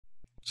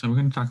So we're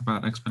going to talk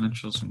about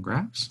exponentials and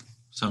graphs.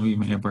 Some of you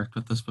may have worked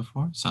with this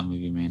before, some of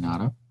you may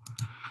not have.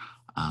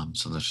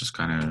 So let's just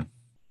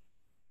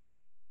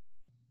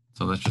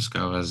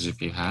go as if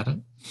you had it.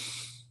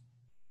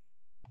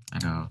 I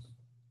know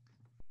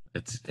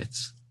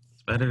it's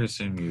better to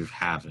assume you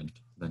haven't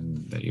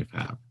than that you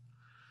have.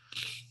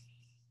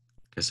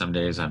 Because some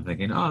days I'm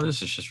thinking, oh,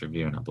 this is just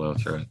review, and I blow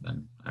through it.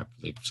 Then I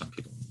believe some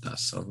people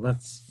does. So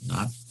let's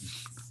not.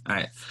 All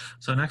right.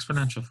 So an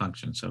exponential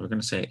function. So we're going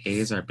to say a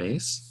is our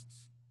base,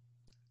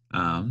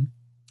 and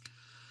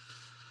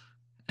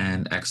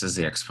x is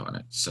the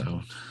exponent.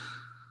 So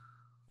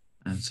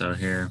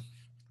here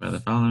by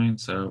the following.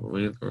 So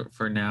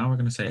for now we're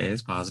going to say a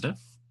is positive,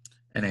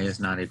 and a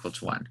is not equal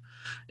to 1.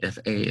 If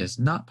a is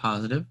not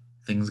positive,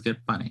 things get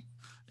funny.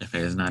 If a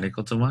is not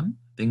equal to 1,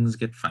 things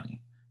get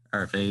funny.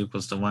 Or if a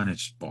equals to 1,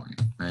 it's just boring,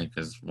 right?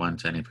 Because 1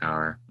 to any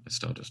power is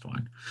still just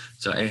 1.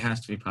 So a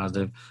has to be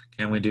positive.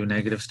 Can we do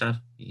negative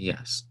stuff?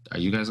 Yes. Are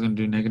you guys going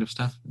to do negative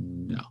stuff?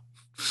 No.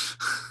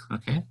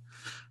 Okay.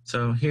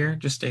 So here,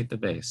 just state the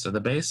base. So the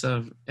base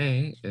of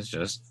a is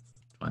just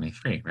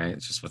 23, right?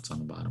 It's just what's on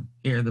the bottom.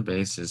 Here, the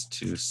base is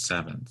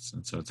 2/7,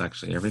 and so it's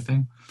actually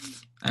everything.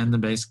 And the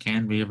base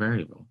can be a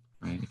variable,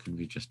 right? It can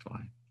be just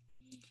y.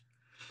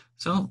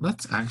 So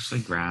let's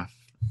actually graph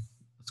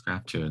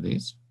 2 of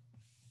these.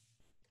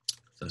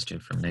 So let's do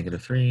it from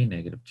 -3,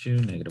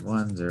 -2,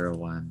 -1, 0,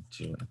 1,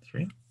 2, and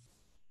 3.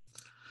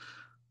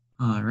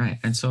 All right,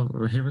 and so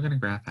here we're going to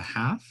graph a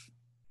half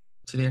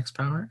to the x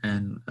power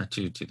and a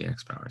 2 to the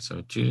x power.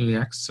 So 2 to the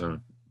x,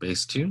 so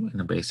base 2 and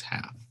a base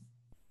half.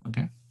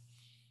 Okay.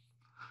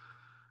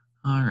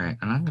 All right,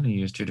 and I'm going to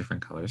use 2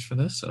 different colors for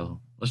this. So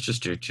let's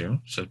just do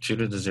 2. So 2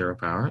 to the 0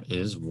 power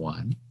is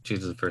 1. 2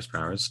 to the first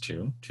power is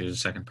 2. 2 to the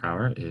second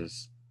power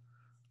is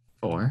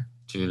 4.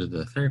 2 to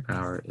the third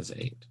power is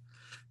 8.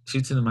 2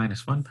 to the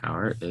 -1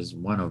 power is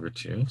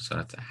 1/2, so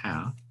that's a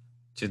half.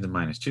 2 to the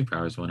 -2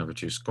 power is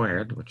 1/2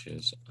 squared, which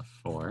is a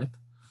fourth.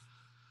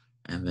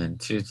 And then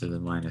 2 to the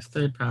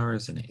 -3 power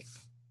is an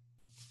eighth.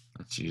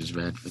 Let's use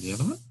red for the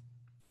other one.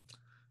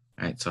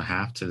 All right, so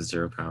half to the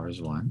 0 power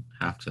is 1.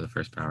 Half to the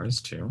first power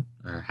is 2,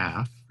 or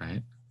half,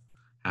 right?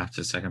 Half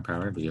to the second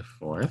power would be a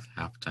fourth.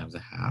 Half times a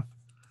half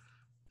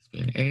would be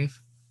an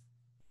eighth.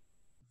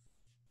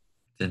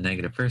 The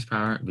negative first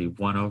power would be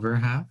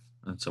 1/2.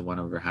 And so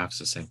 1/2 is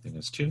the same thing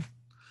as 2,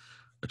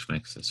 which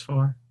makes this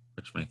 4,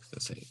 which makes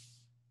this 8.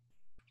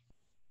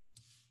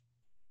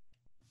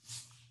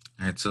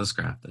 All right, so let's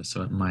graph this.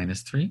 So at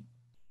 -3,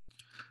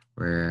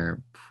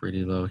 we're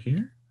pretty low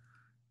here.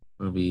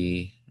 We'll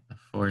be a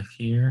fourth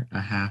here,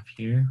 a half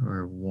here,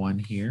 or 1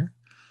 here.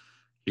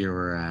 Here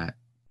we're at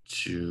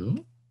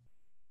 2.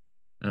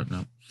 Oh,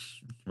 no,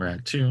 we're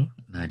at 2,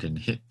 and I didn't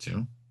hit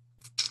 2.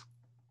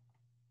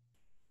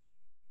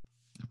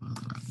 I'm on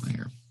the wrong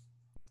layer.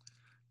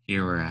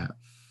 Here we're at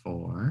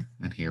 4,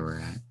 and here we're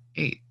at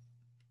 8.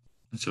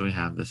 And so we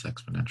have this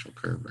exponential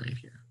curve right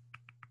here.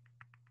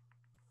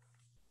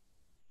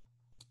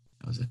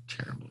 That was a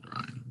terrible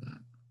drawing of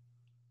that.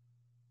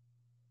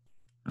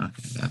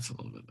 Okay, that's a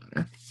little bit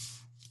better.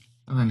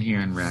 And then here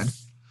in red,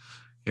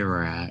 here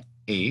we're at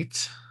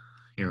 8,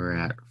 here we're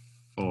at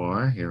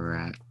 4, here we're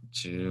at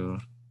 2,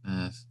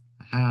 a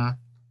half,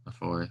 a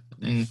fourth,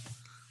 an eighth.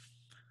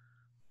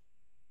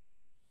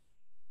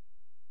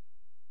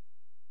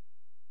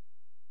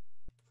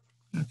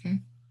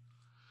 Okay.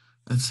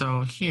 And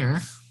so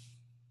here,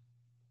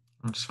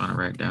 I just want to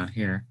write down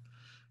here,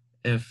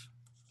 if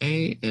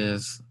a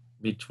is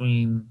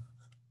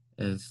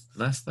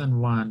less than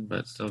 1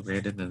 but still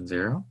greater than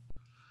 0,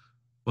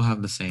 we'll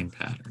have the same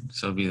pattern.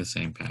 So it'll be the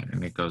same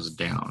pattern. It goes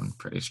down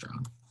pretty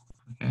strong.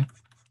 Okay.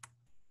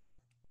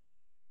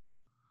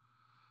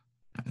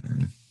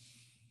 Pattern.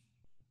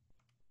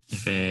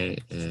 If a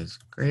is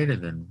greater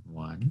than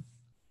 1,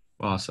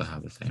 we'll also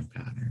have the same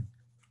pattern.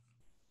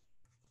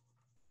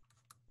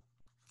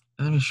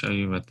 And let me show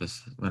you what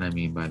I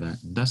mean by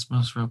that in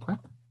Desmos real quick.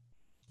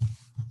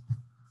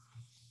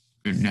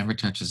 It never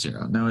touches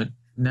 0. No, it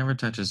never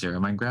touches 0.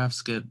 My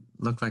graphs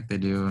look like they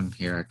do, and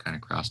here I kind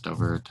of crossed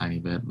over a tiny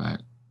bit,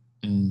 but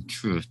in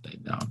truth, they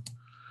don't.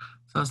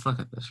 So let's look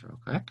at this real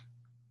quick.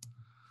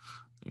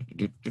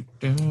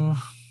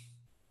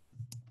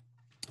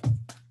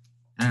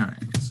 All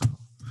right, so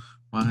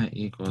y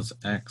equals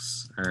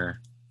x, or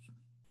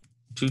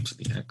 2 to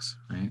the x,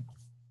 right?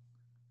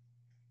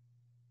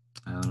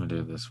 Let me do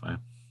it this way.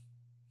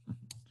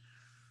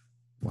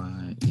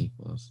 Y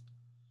equals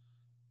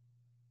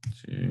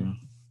 2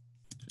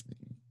 to the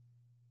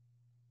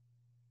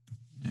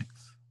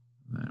x.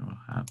 And then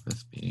we'll have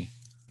this be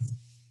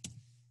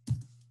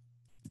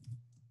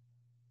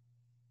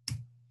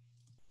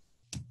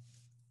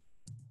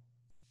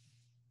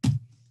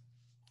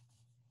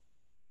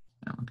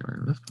we'll get rid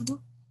of this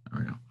bubble. There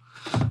we go.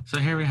 So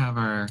here we have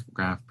our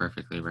graph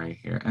perfectly right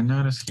here. And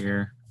notice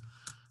here,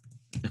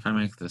 if I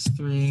make this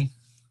 3,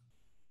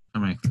 I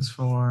make this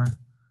 4,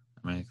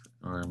 I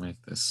make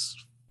this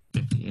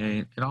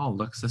 58, it all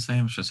looks the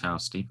same. It's just how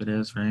steep it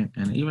is, right?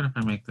 And even if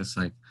I make this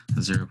like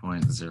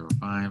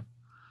 0.05,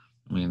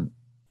 I mean,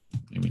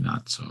 maybe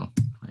not so,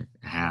 like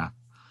half.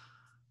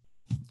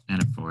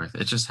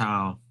 forth. It's just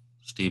how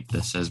steep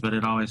this is, but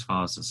it always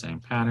follows the same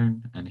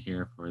pattern. And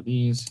here for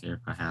these, here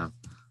if I have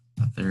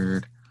a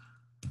third,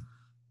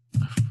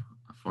 a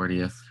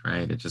 40th,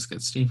 right, it just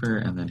gets steeper.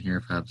 And then here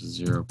if I have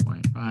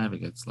 0.5, it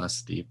gets less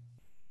steep.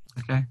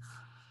 Okay.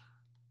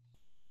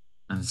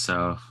 And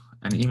so,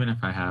 and even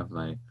if I have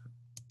like,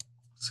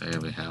 say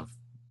we have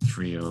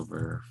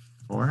 3/4,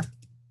 so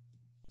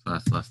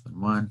that's less than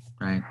 1,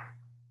 right?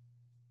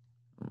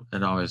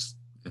 It always,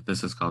 if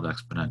this is called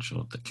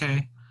exponential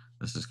decay,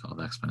 this is called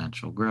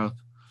exponential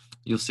growth.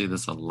 You'll see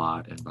this a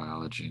lot in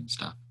biology and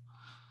stuff.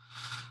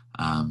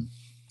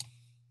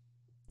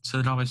 So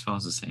it always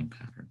follows the same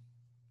pattern.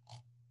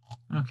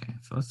 Okay,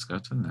 so let's go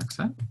to the next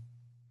set.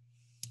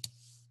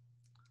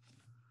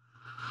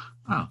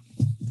 Oh,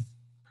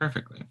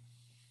 perfectly.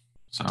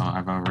 So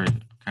I've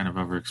already kind of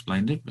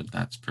over-explained it, but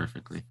that's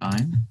perfectly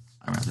fine.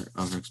 I rather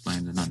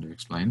over-explained than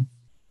under-explained.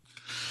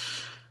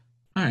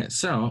 All right,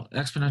 so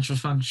exponential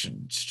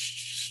function.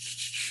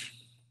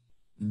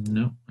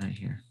 Nope, right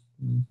here.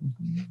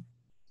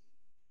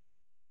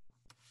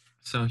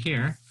 So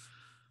here,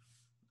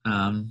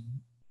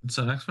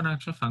 so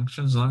exponential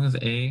function, as long as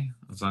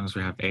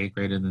we have a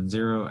greater than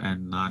 0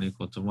 and not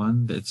equal to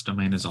 1, its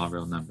domain is all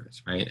real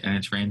numbers, right? And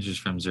its range is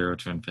from 0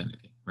 to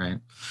infinity, right?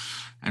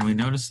 And we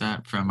notice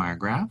that from our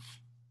graph.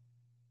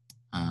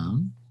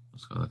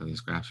 Let's go look at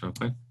these graphs real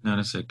quick.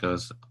 Notice it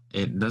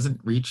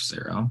doesn't reach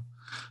 0,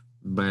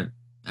 but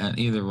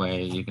either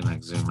way, you can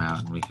like zoom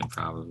out and we can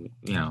probably,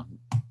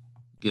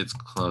 gets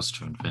close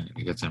to infinity.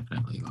 It gets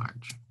infinitely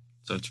large.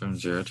 So it's from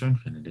 0 to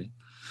infinity.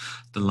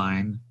 The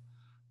line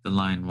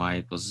y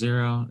equals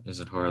 0 is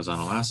a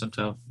horizontal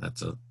asymptote.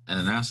 That's an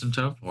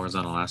asymptote.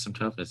 Horizontal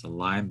asymptote is a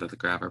line that the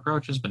graph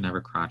approaches but never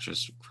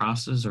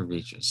crosses or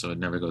reaches. So it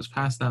never goes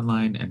past that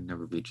line and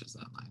never reaches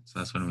that line. So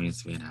that's what it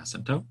means to be an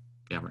asymptote.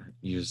 If you ever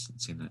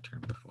seen that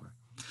term before.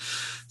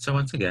 So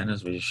once again,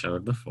 as we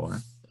showed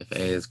before, if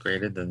a is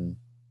greater than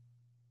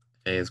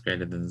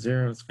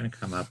 0, it's going to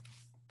come up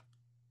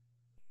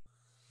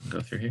and go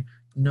through here.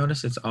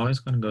 Notice it's always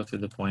going to go through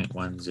the point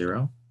 1,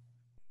 0.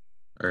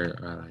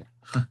 Or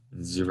like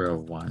 0,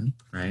 1,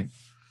 right?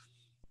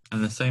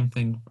 And the same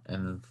thing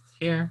and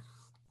here.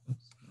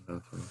 Oops, I'll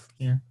go through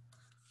here.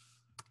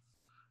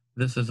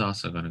 This is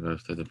also going to go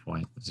through the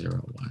point 0,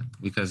 1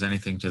 because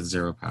anything to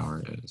 0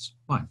 power is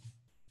 1.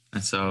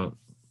 And so,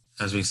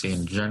 as we see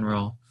in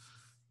general,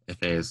 if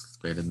a is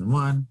greater than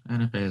 1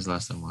 and if a is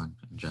less than 1,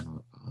 in general,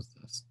 it follows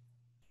this.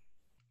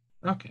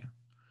 Okay.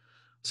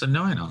 So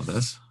knowing all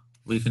this,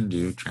 we can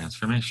do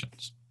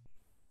transformations.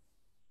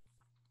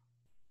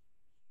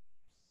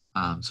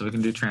 So we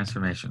can do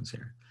transformations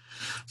here.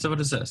 So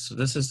what is this? So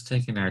this is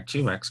taking our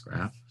 2x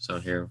graph. So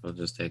here we'll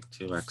just take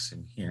 2x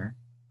in here.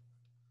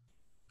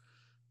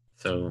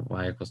 So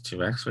y equals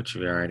 2x, which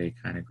we already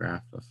kind of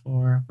graphed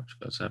before, which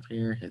goes up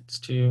here, hits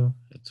 2,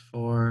 hits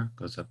 4,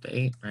 goes up to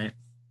 8, right?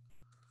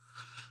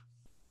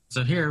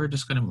 So here we're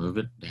just going to move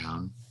it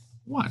down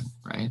 1,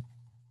 right?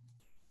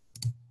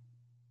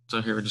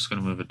 So here we're just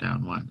going to move it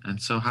down 1.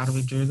 And so how do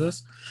we do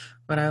this?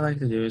 What I like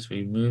to do is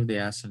we move the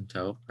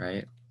asymptote,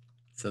 right?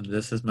 So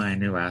this is my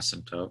new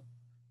asymptote.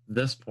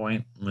 This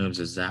point moves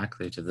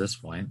exactly to this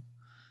point,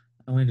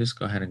 and we just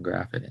go ahead and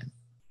graph it in.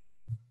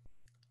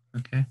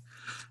 Okay,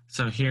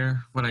 so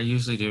here, what I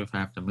usually do if I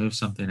have to move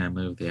something, I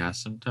move the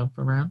asymptote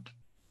around.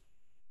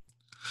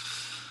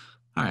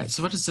 All right,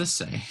 so what does this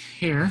say?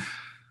 Here,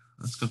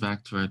 let's go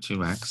back to our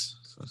 2x.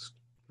 So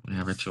we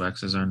have our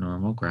 2x as our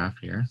normal graph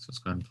here. So let's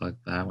go ahead and plug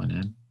that one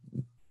in.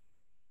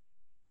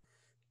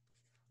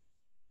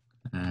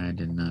 I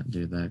did not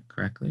do that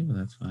correctly, but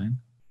that's fine.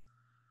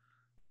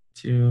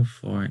 2,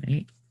 4, and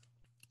 8.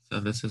 So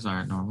this is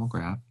our normal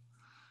graph.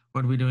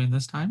 What are we doing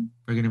this time?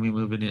 We're going to be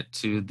moving it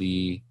to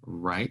the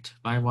right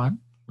by 1.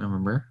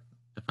 Remember,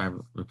 if I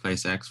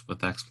replace x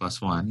with x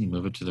plus 1, you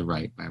move it to the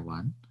right by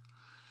 1.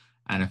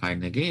 And if I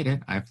negate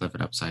it, I flip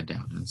it upside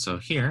down. And so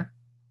here,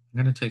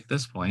 I'm going to take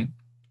this point.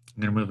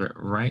 I'm going to move it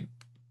right.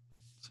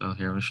 So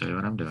here, I'll show you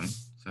what I'm doing.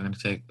 So I'm going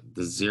to take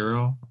the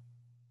 0,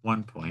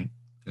 1 point.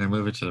 I'm going to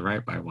move it to the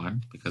right by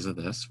 1 because of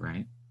this,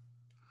 right?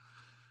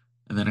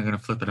 And then I'm going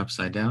to flip it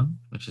upside down,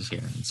 which is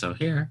here. And so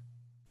here,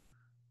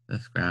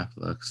 this graph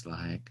looks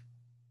like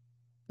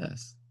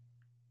this.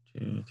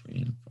 2, 3,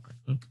 and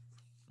 4. Oops.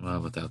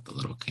 Well, without the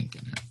little kink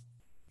in it.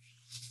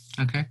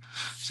 Okay,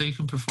 so you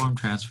can perform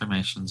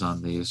transformations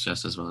on these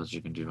just as well as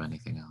you can do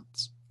anything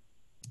else.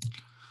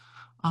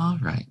 All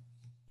right,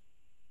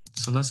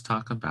 so let's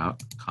talk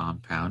about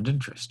compound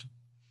interest.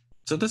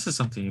 So this is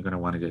something you're going to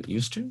want to get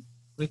used to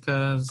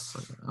because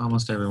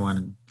almost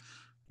everyone,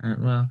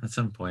 well, at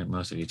some point,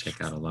 most of you take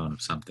out a loan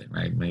of something,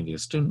 right? Maybe a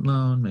student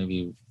loan,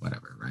 maybe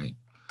whatever, right?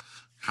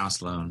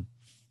 House loan.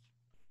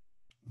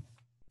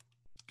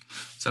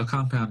 So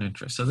compound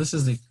interest. So this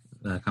is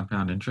the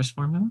compound interest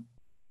formula.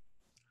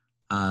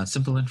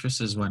 Simple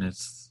interest is when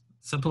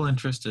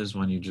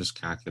you just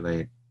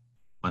calculate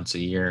once a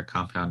year.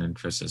 Compound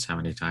interest is how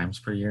many times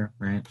per year,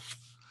 right?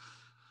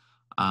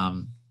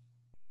 And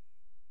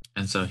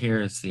so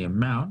here it's the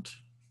amount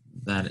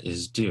that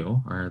is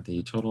due, or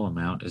the total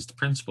amount, is the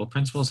principal.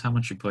 Principal is how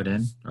much you put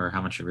in, or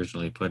how much you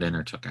originally put in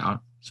or took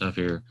out. So if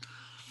you're,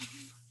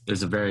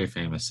 there's a very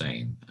famous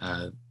saying,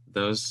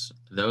 those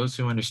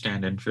who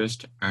understand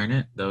interest earn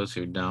it, those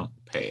who don't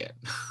pay it.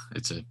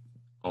 It's an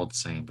old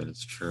saying, but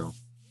it's true.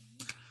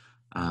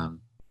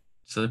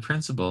 So the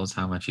principal is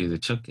how much you either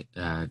took,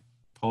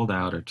 pulled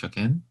out or took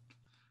in.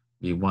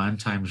 Be 1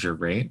 times your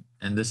rate.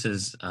 And this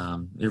is,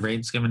 your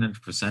rate's given in a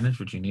percentage.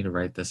 Would you need to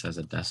write this as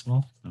a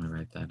decimal? Let me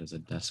write that as a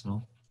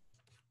decimal.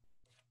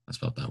 I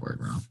spelled that word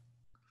wrong.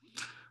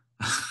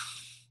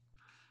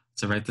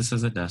 So write this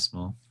as a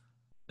decimal.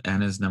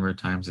 N is number of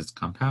times it's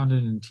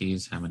compounded, and T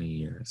is how many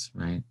years,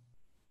 right?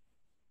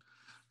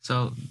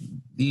 So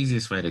the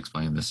easiest way to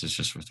explain this is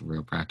just with a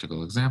real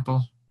practical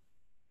example.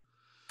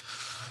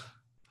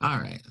 All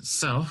right,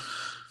 so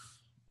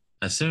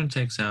Asun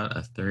takes out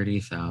a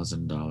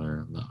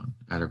 $30,000 loan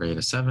at a rate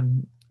of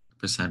 7%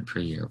 per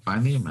year.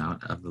 Find the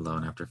amount of the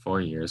loan after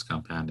 4 years,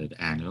 compounded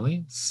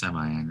annually,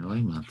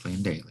 semi-annually, monthly,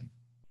 and daily.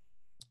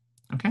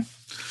 Okay,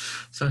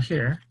 so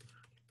here,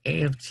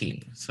 A of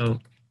T. So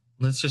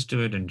let's just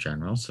do it in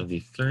general. So the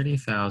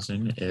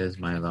 30,000 is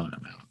my loan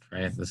amount,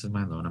 right? This is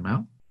my loan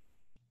amount.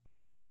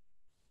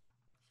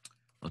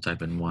 We'll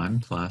type in 1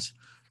 plus,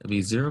 it'll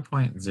be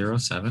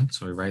 0.07.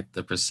 So we write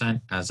the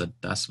percent as a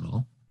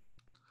decimal.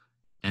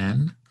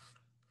 N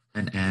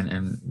and N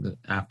and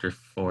after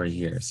 4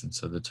 years. And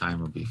so the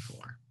time will be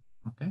 4.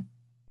 Okay.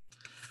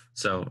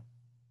 So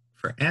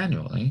for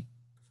annually,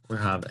 we'll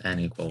have N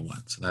equal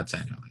 1. So that's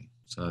annually.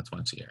 So that's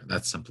once a year.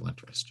 That's simple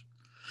interest.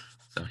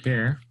 So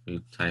here we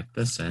type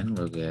this in,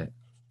 we'll get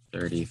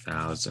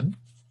 30,000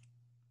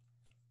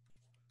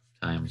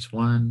 times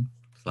 1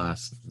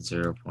 plus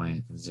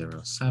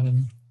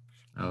 0.07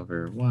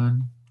 over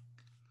 1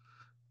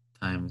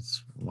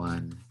 times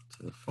 1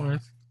 to the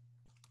 4th.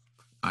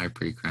 I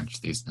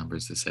pre-crunched these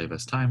numbers to save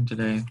us time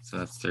today. So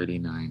that's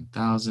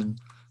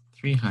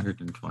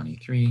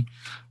 39,323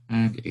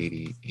 and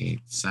 88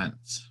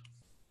 cents.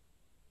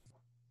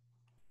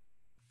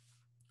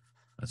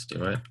 Let's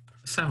do it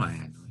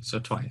semi-annually, so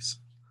twice.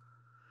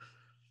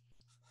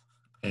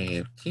 A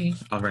of T,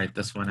 I'll write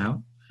this one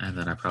out, and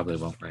then I probably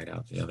won't write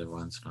out the other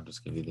ones, and I'll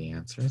just give you the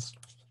answers.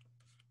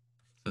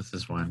 This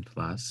is 1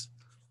 plus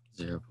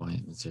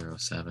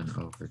 0.07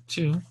 over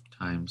 2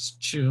 times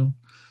 2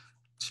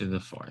 to the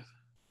 4th.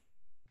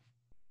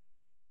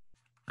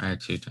 All right,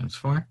 2 times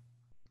 4.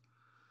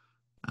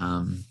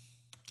 And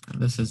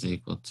this is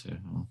equal to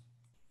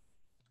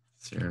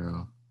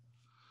 0,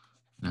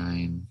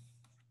 9,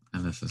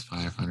 and this is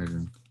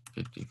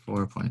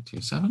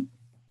 554.27.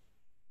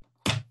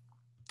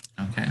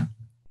 Okay.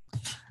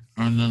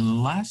 And then the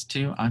last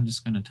two, I'm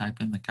just going to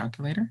type in the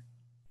calculator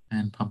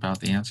and pump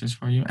out the answers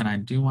for you. And I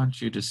do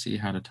want you to see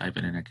how to type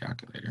it in a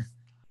calculator.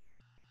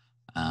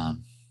 I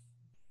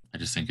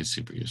just think it's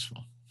super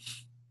useful.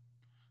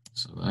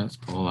 So let's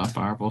pull up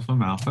our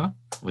Wolfram Alpha,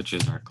 which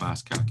is our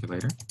class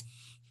calculator.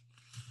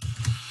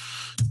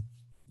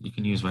 You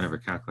can use whatever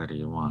calculator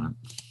you want.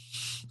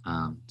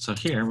 So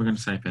here we're going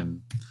to type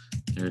in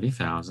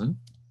 30,000.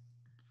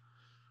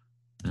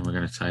 Then we're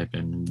going to type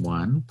in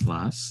 1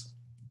 plus.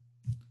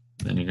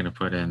 Then you're going to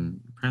put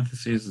in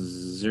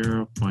parentheses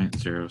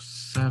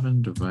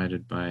 0.07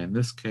 divided by, in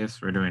this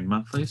case, we're doing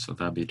monthly, so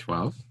that'll be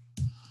 12.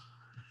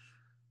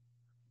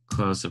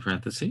 Close the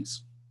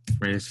parentheses.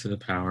 Raised to the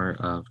power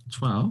of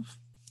 12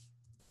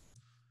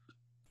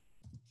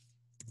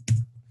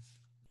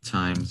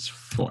 times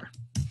 4.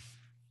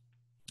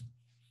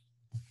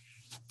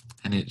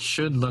 And it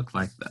should look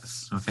like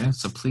this, okay?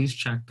 So please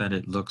check that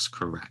it looks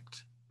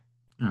correct.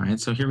 All right,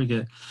 so here we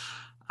get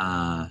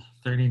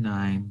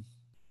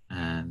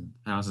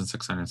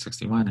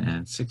 39,661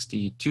 and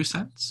 62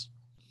 cents.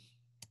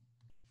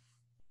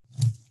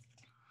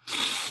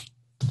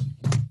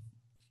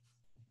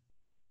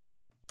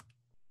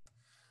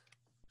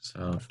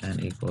 So N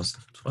equals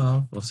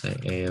 12. We'll say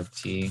A of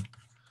T,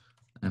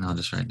 and I'll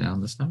just write down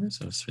this number.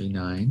 So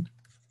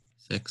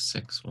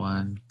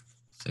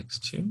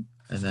 39,661.62,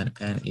 and then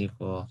N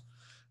equal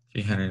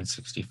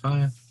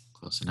 365.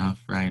 Close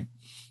enough, right?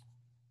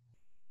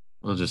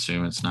 We'll just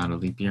assume it's not a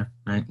leap year,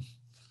 right?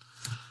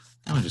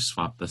 And we'll just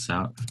swap this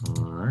out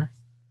for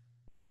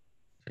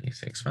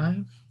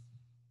 365.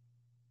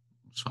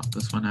 Swap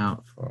this one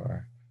out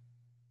for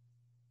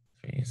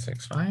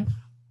 365.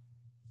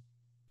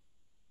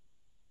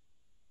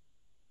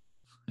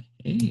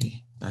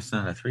 Hey, that's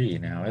not a 3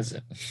 now, is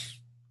it?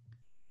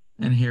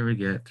 And here we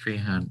get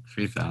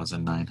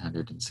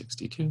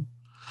 3,962,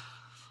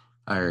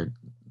 or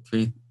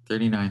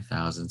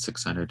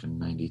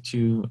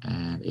 39,692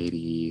 and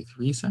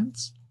 83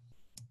 cents.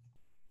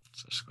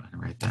 So just go ahead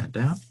and write that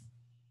down.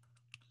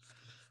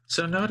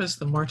 So notice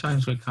the more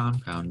times we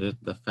compound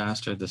it, the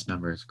faster this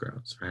number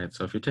grows, right?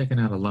 So if you're taking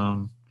out a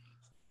loan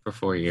for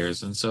 4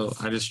 years, and so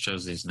I just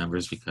chose these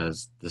numbers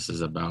because this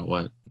is about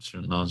what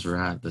student loans were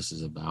at. This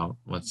is about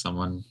what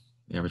the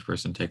average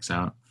person takes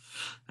out,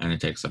 and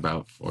it takes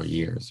about 4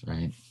 years,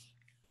 right?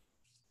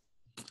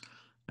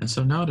 And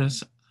so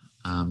notice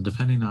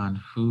Depending on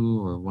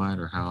who or what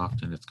or how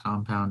often it's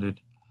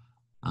compounded,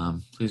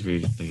 please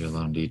read the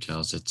loan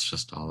details. It's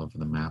just all over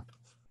the map.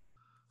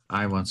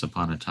 I once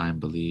upon a time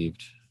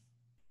believed,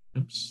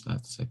 oops,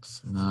 that's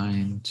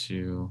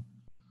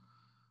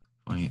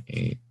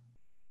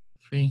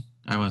 692.83.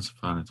 I once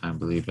upon a time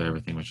believed that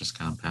everything was just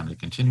compounded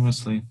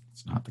continuously.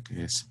 It's not the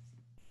case.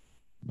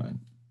 But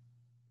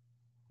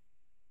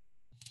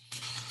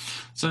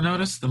so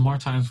notice the more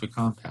times we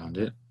compound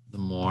it, the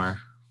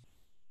more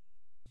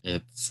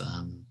it's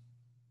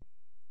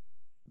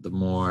the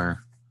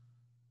more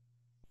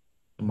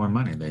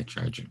money they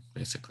charge you,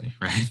 basically,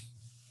 right?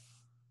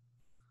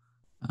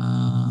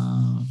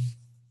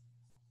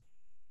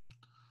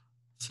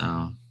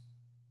 So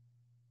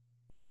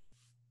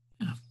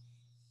yeah.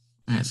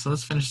 All right, so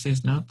let's finish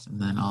these notes,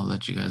 and then I'll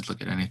let you guys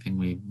look at anything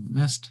we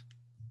missed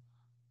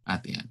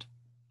at the end.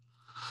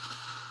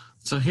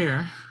 So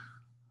here,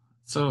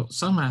 so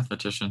some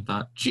mathematician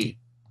thought, gee,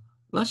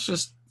 let's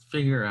just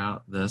figure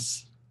out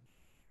this.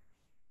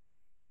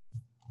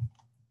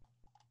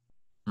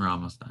 We're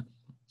almost done.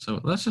 So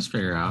let's just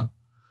figure out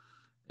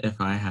if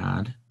I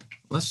had,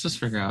 let's just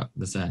figure out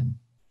this n.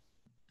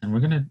 And we're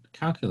going to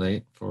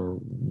calculate for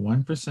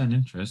 1%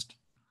 interest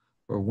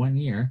for 1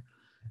 year.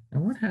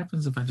 And what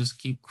happens if I just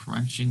keep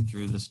crunching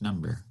through this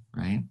number,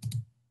 right?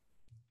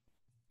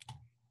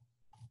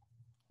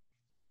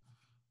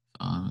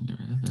 So I'm going to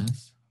get rid of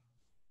this.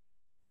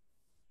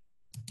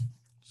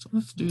 So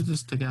let's do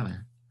this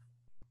together.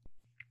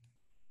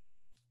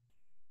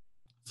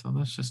 So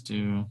let's just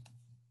do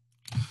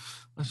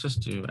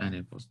n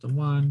equals to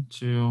 1,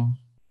 2,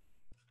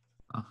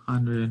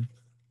 100,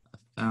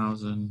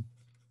 1,000,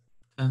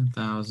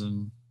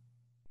 10,000,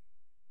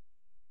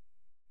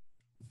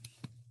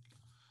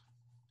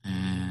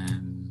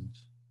 and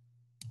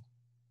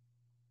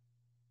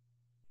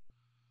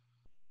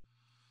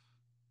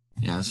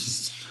yeah,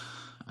 let's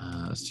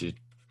do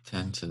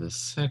 10 to the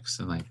 6th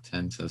and like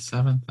 10 to the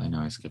 7th. I know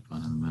I skipped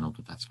one in the middle,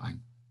 but that's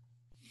fine.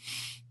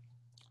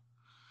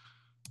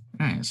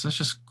 All right, so let's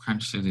just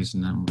crunch through these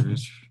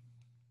numbers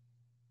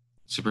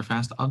super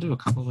fast. I'll do a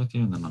couple with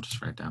you, and then I'll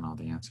just write down all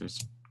the answers.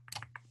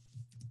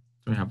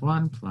 So we have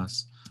 1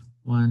 plus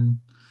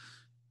 1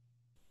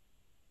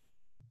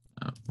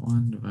 of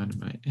 1 divided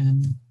by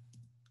n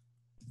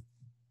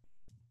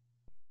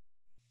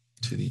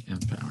to the n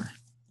power.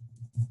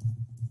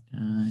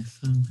 I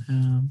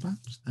somehow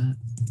botched that.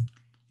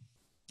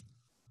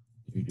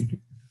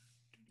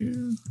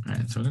 All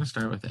right, so we're going to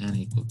start with n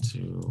equal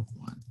to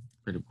 1.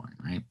 Pretty boring,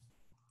 right?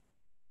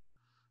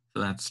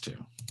 So that's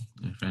 2.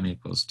 If n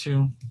equals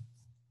 2,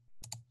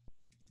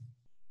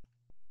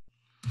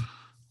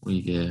 we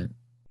get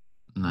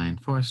 9/4,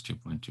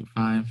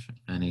 2.25.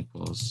 N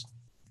equals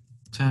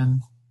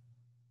 10.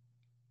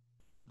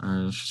 Or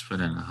let's just put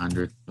in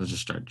 100. We'll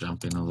just start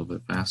jumping a little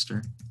bit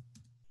faster.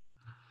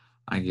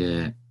 I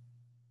get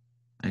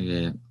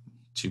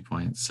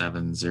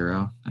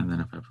 2.70, and then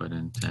if I put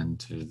in 10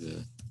 to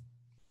the,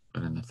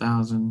 put in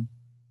 1,000,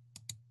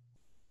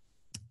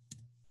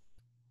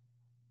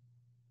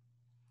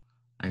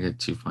 I get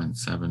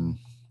 2.7.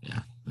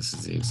 Yeah, this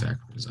is the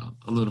exact result.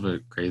 A little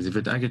bit crazy,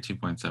 but I get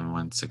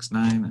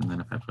 2.7169, and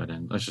then if I put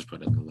in, let's just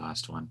put in the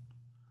last one.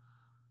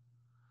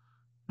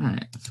 All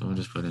right, so we'll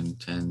just put in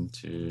 10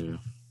 to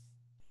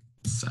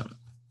 7.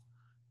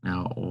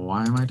 Now,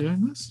 why am I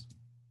doing this?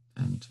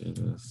 10 to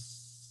the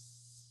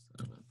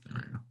 7th. There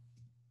we go.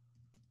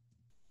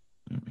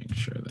 Let me make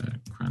sure that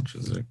it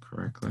crunches it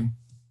correctly.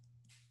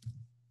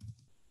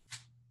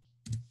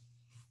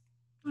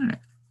 All right.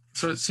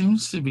 So it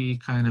seems to be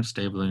kind of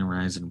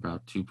stabilizing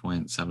about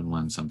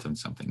 2.71 something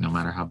something, no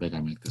matter how big I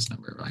make this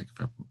number. Like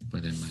if I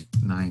put in like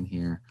 9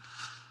 here,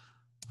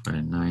 put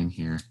in 9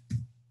 here,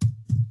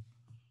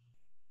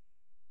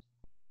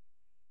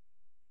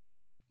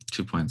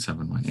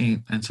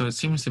 2.718. And so it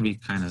seems to be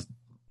kind of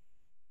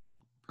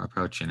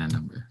approaching a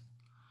number.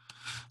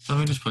 So let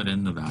me just put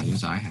in the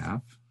values I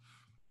have.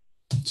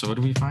 So what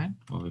do we find?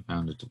 Well, we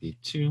found it to be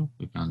 2.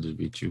 We found it to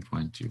be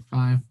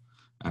 2.25.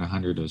 At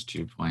 100 is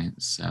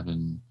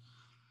 2.7.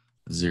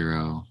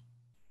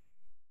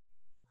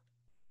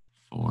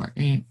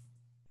 0.48.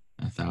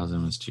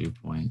 1,000 was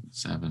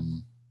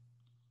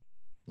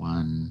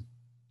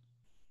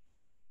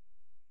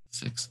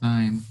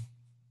 2.7169.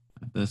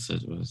 This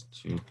was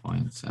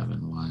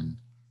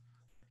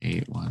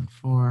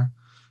 2.71814,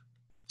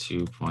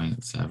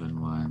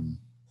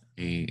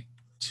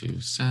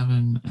 2.71827,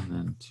 and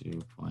then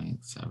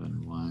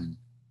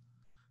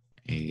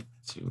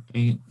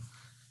 2.71828.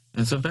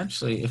 And so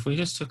eventually, if we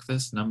just took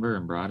this number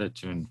and brought it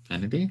to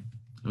infinity,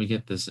 we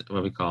get this,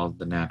 what we call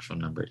the natural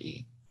number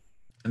e.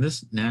 And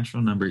this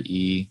natural number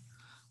e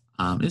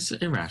is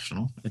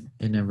irrational.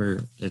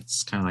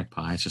 It's kind of like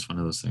pi. It's just one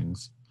of those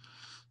things.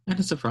 And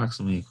it's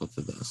approximately equal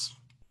to this.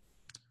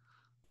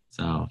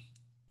 So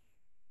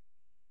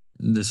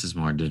this is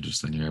more digits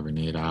than you ever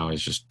need. I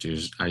use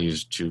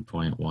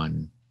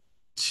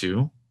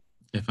 2.12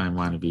 if I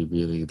want to be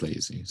really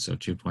lazy. So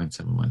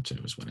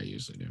 2.712 is what I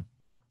usually do.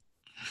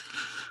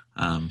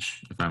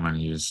 if I want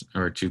to use,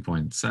 or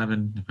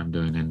 2.7 if I'm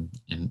doing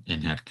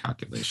in-head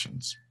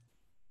calculations.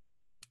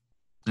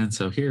 And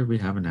so here we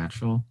have a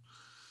natural.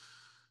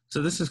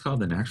 So this is called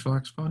the natural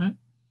exponent,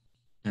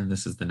 and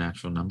this is the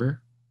natural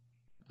number.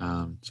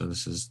 So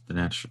this is the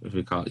natural, if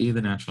we call E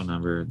the natural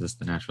number, this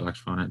the natural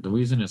exponent. The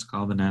reason it's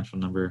called the natural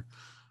number,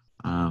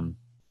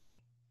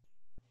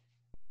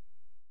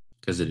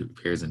 because it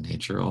appears in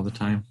nature all the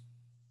time,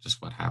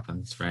 just what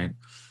happens, right?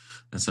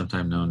 And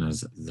sometimes known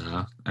as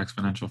the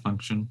exponential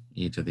function,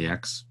 e to the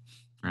x,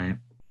 right?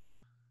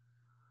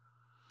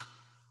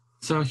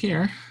 So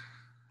here,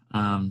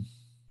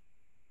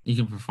 you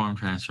can perform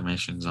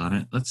transformations on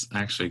it. Let's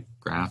actually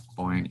graph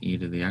point e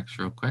to the x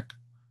real quick.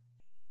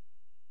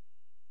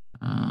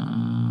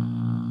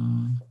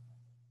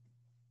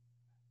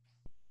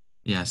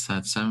 Yes,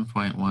 that's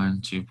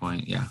 7.1, 2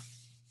 point, yeah.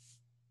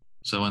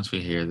 So once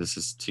we hear this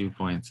is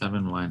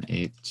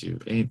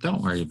 2.71828,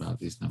 don't worry about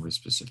these numbers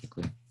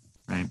specifically,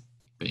 right?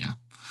 But yeah.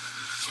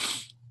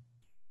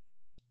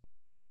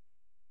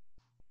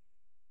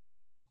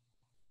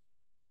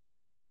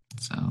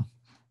 So,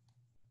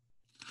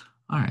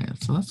 all right,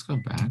 so let's go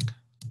back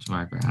to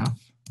our graph,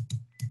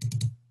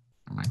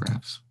 or my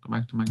graphs. Go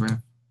back to my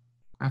graph.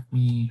 Graph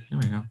me, here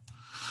we go.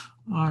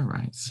 All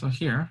right, so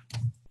here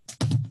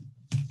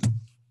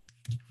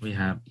we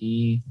have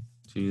e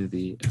to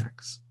the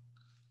x.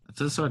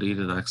 This is what e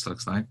to the x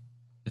looks like.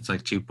 It's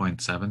like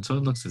 2.7, so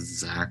it looks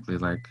exactly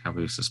like how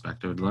we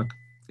suspect it would look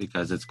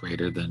because it's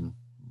greater than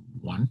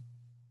 1,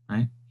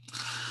 right?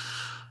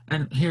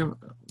 And here,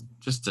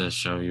 just to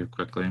show you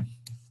quickly,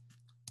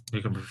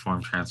 you can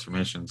perform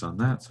transformations on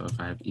that. So if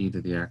I have e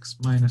to the x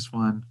minus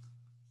 1,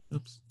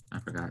 oops, I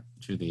forgot,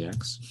 to the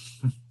x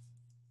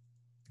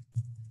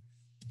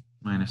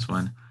minus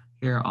 1.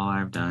 Here, all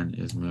I've done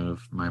is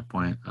move my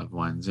point of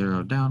 1,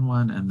 0 down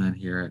 1, and then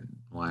here at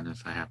 1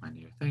 if I have my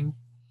new thing.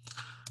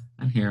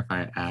 And here, if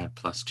I add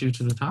plus 2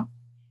 to the top,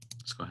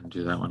 let's go ahead and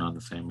do that one on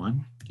the same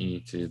one. E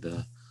to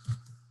the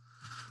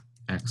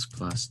x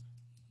plus,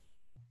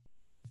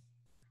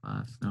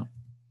 no,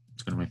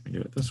 it's going to make me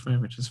do it this way,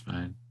 which is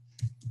fine.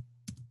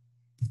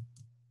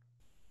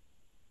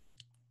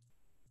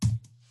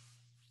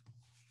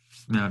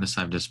 Notice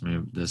I've just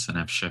moved this and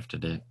I've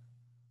shifted it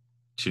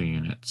 2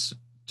 units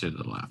to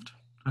the left.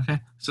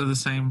 Okay, so the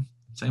same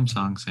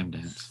song, same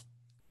dance.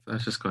 So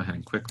let's just go ahead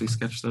and quickly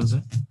sketch those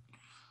in.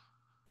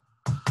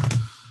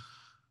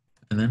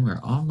 And then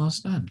we're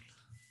almost done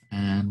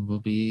and we'll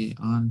be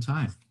on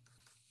time.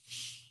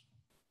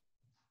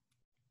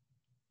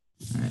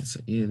 All right, so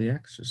e to the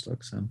x just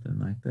looks something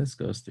like this.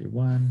 Goes through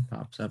 1,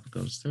 pops up,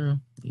 goes through.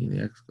 E to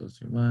the x goes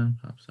through 1,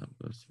 pops up,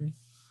 goes through.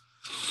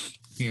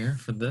 Here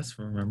for this,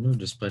 remember, we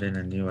just put in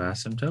a new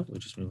asymptote. We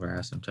just move our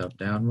asymptote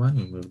down 1.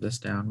 We move this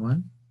down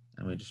 1,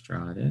 and we just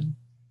draw it in.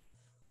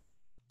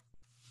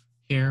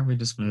 Here, we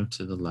just move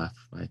to the left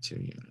by 2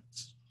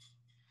 units.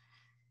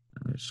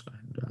 And we just go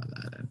ahead and draw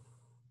that in.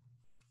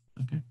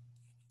 Okay.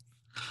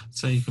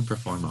 So you can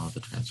perform all the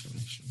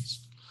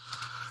transformations.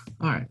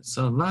 All right,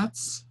 so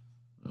let's,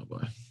 oh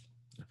boy,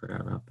 I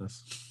forgot about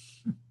this.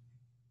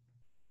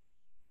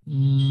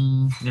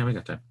 Yeah, we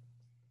got time.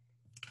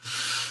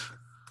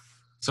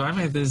 So I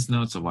made these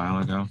notes a while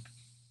ago,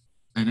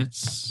 and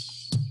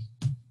it's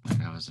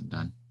like I wasn't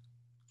done.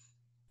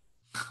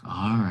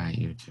 All right,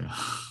 you two.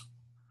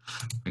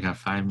 We got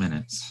 5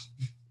 minutes.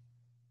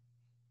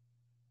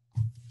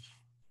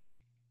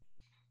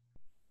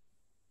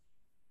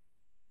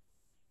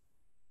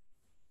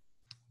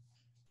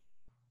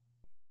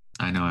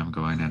 I know I'm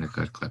going at a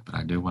good clip, but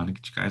I do want to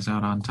get you guys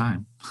out on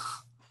time.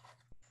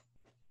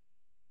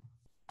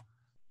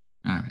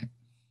 All right.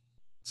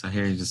 So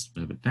here you just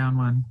move it down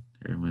 1.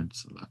 Here move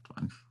to the left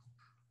 1.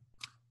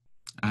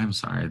 I'm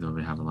sorry that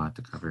we have a lot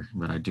to cover,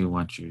 but I do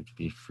want you to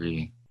be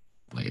free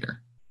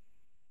later.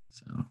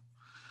 So,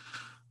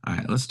 all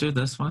right, let's do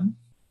this one.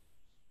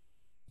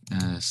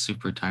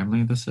 Super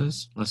timely this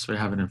is. Let's say we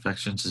have an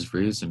infectious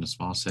disease in a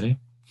small city.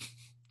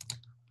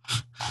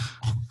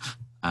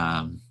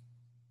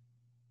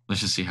 Let's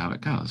just see how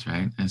it goes,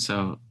 right? And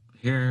so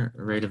here,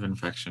 rate of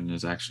infection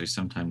is actually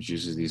sometimes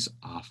uses these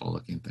awful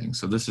looking things.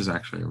 So this is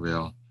actually a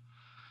real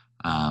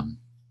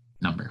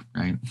number,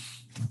 right?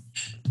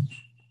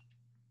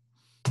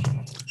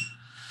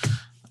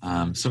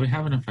 So we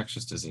have an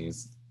infectious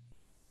disease.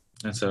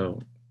 And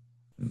so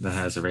that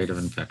has a rate of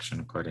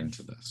infection according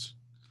to this.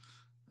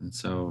 And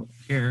so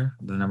here,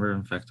 the number of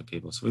infected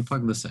people. So we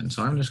plug this in.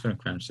 So I'm just going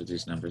to crunch through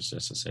these numbers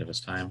just to save us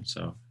time.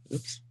 So,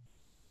 oops.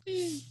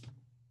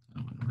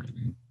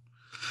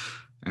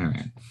 All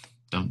right,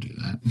 don't do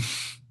that.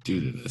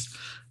 do this.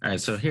 All right,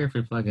 so here if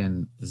we plug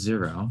in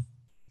 0,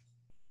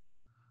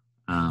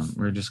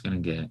 we're just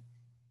going to get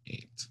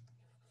 8,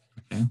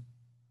 okay?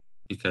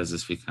 Because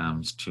this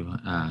becomes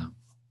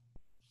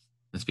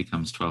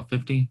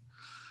 1250,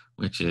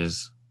 which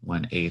is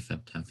 1/8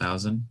 of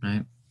 10,000,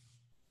 right?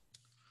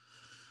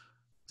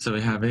 So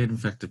we have 8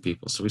 infected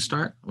people. So we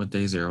start with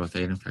day 0 with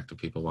 8 infected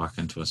people walk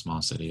into a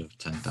small city of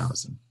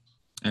 10,000.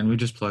 And we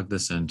just plug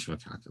this into a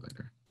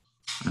calculator.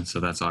 And so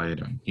that's all you're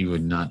doing. You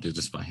would not do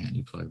this by hand.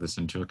 You plug this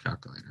into a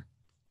calculator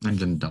and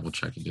then double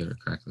check you did it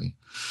correctly.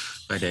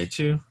 By day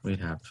 2, we'd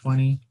have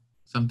 20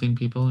 something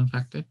people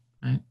infected,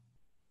 right?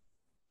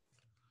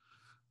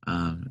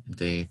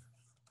 Day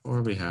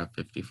 4, we have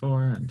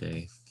 54. On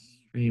day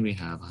 3, we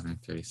have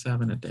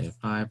 137. At day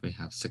 5, we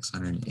have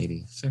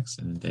 686.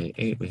 And day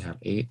 8, we have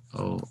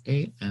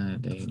 808. And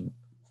at day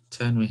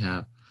 10, we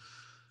have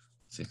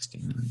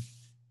 69.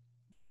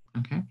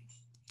 Okay.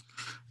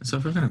 So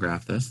if we're going to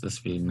graph this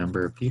would be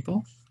number of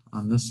people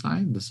on this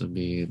side. This would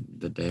be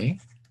the day.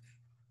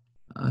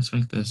 Let's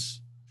make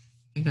this,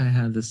 I think I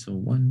had this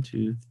 1,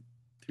 2,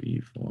 3,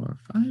 4,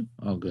 5.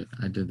 Oh, good.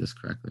 I did this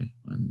correctly.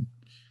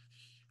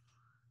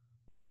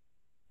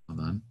 Hold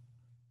on.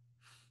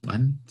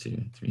 1,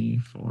 2, 3,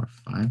 4,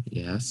 5.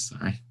 Yes,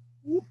 sorry.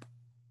 Whoop.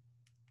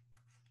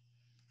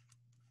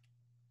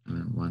 And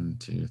then 1,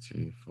 2,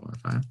 3, 4,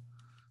 5.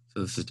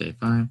 So this is day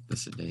 5.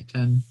 This is day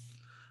 10.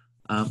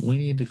 We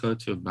need to go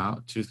to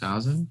about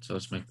 2,000. So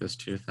let's make this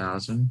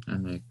 2,000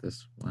 and make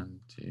this 1,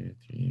 2,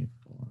 3,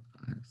 4,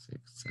 5, 6,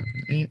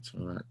 7, 8. So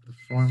we're at the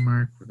 4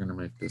 mark. We're going to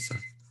make this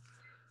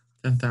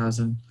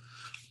 10,000.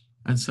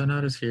 And so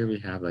notice here we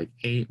have like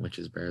 8, which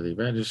is barely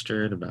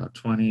registered, about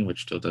 20,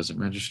 which still doesn't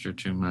register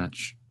too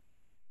much,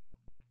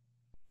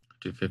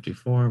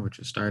 254, which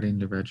is starting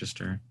to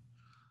register,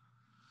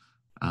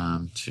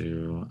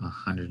 to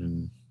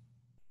 100.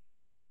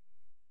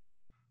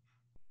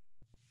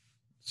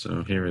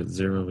 So here at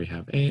 0, we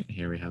have 8.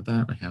 Here we have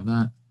that. We have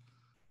that.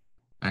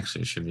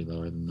 Actually, it should be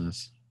lower than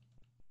this.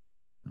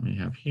 And we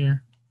have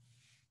here.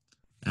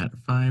 At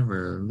 5,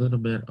 we're a little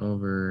bit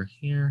over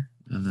here.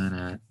 And then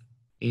at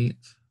 8,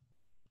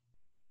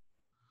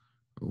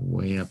 we're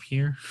way up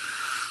here.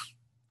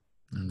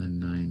 And then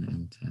 9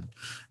 and 10.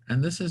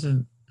 And this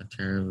isn't a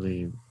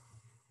terribly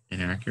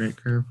inaccurate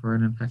curve for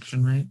an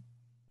infection rate.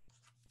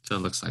 So it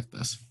looks like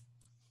this.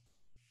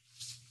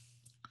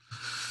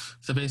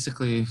 So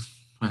basically,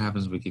 what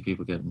happens is we keep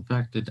people get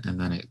infected, and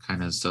then it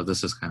kind of, so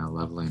this is kind of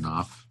leveling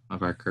off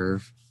of our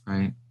curve,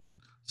 right?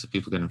 So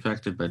people get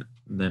infected, but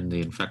then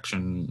the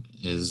infection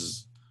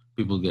is,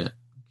 people get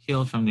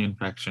healed from the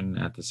infection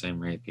at the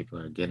same rate people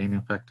are getting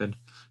infected,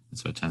 and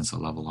so it tends to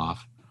level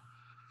off.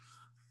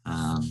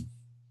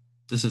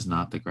 This is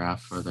not the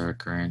graph for their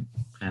current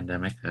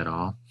pandemic at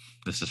all.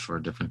 This is for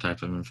a different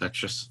type of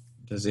infectious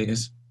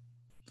disease.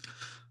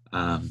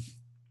 Yeah,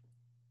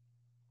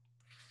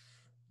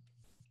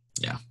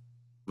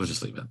 we'll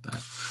just leave it at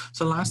that.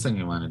 So the last thing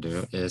you want to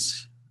do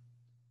is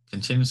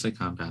continuously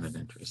compounded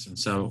interest. And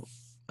so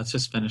let's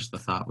just finish the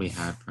thought we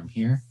had from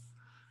here.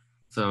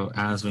 So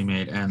as we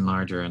made n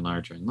larger and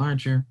larger and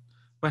larger,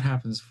 what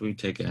happens if we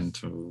take n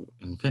to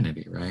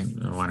infinity, right?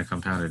 I want to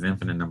compound it an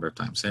infinite number of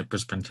times. Say,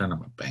 pretend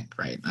I'm a bank,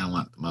 right? I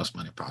want the most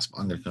money possible.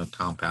 I'm going to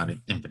compound it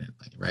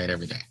infinitely, right?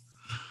 Every day,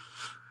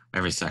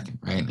 every second,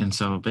 right? And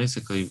so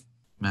basically,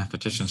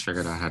 mathematicians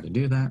figured out how to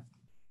do that.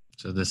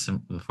 So the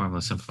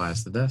formula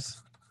simplifies to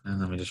this. And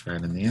then we just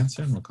write in the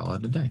answer, and we'll call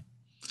it a day.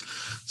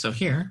 So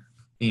here,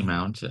 the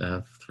amount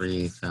of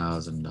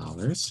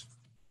 $3,000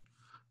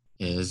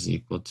 is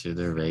equal to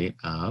the rate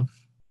of,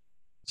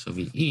 so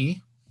we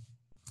E,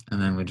 and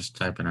then we just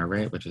type in our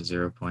rate, which is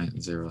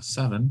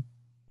 0.07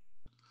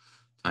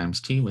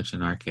 times t, which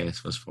in our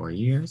case was 4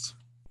 years.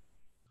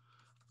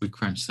 We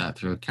crunch that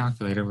through a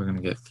calculator, we're going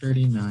to get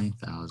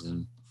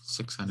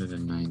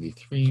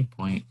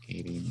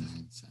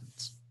 39,693.89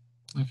 cents.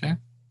 Okay.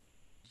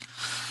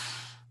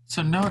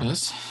 So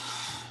notice,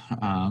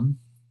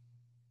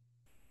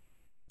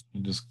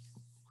 you just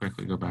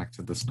quickly go back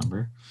to this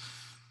number.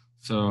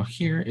 So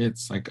here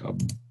it's like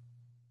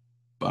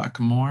 $1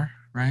 more,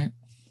 right?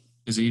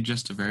 Is E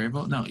just a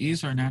variable? No, E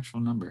is our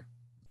natural number.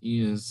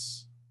 E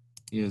is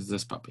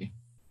this puppy.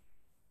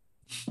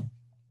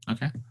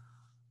 Okay.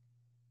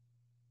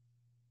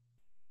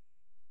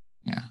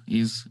 Yeah,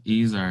 E's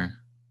our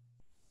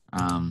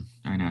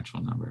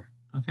natural number.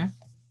 Okay.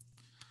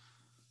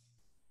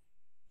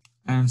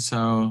 And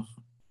so,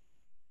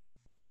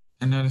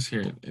 and notice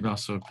here, it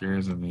also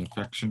appears in the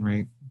infection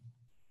rate.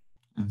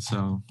 And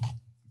so,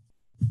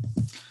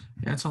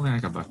 yeah, it's only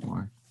like $1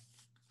 more.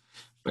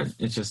 But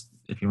it's just,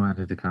 if you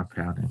wanted to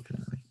compound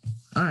infinitely.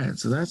 All right,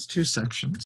 so that's 2 sections.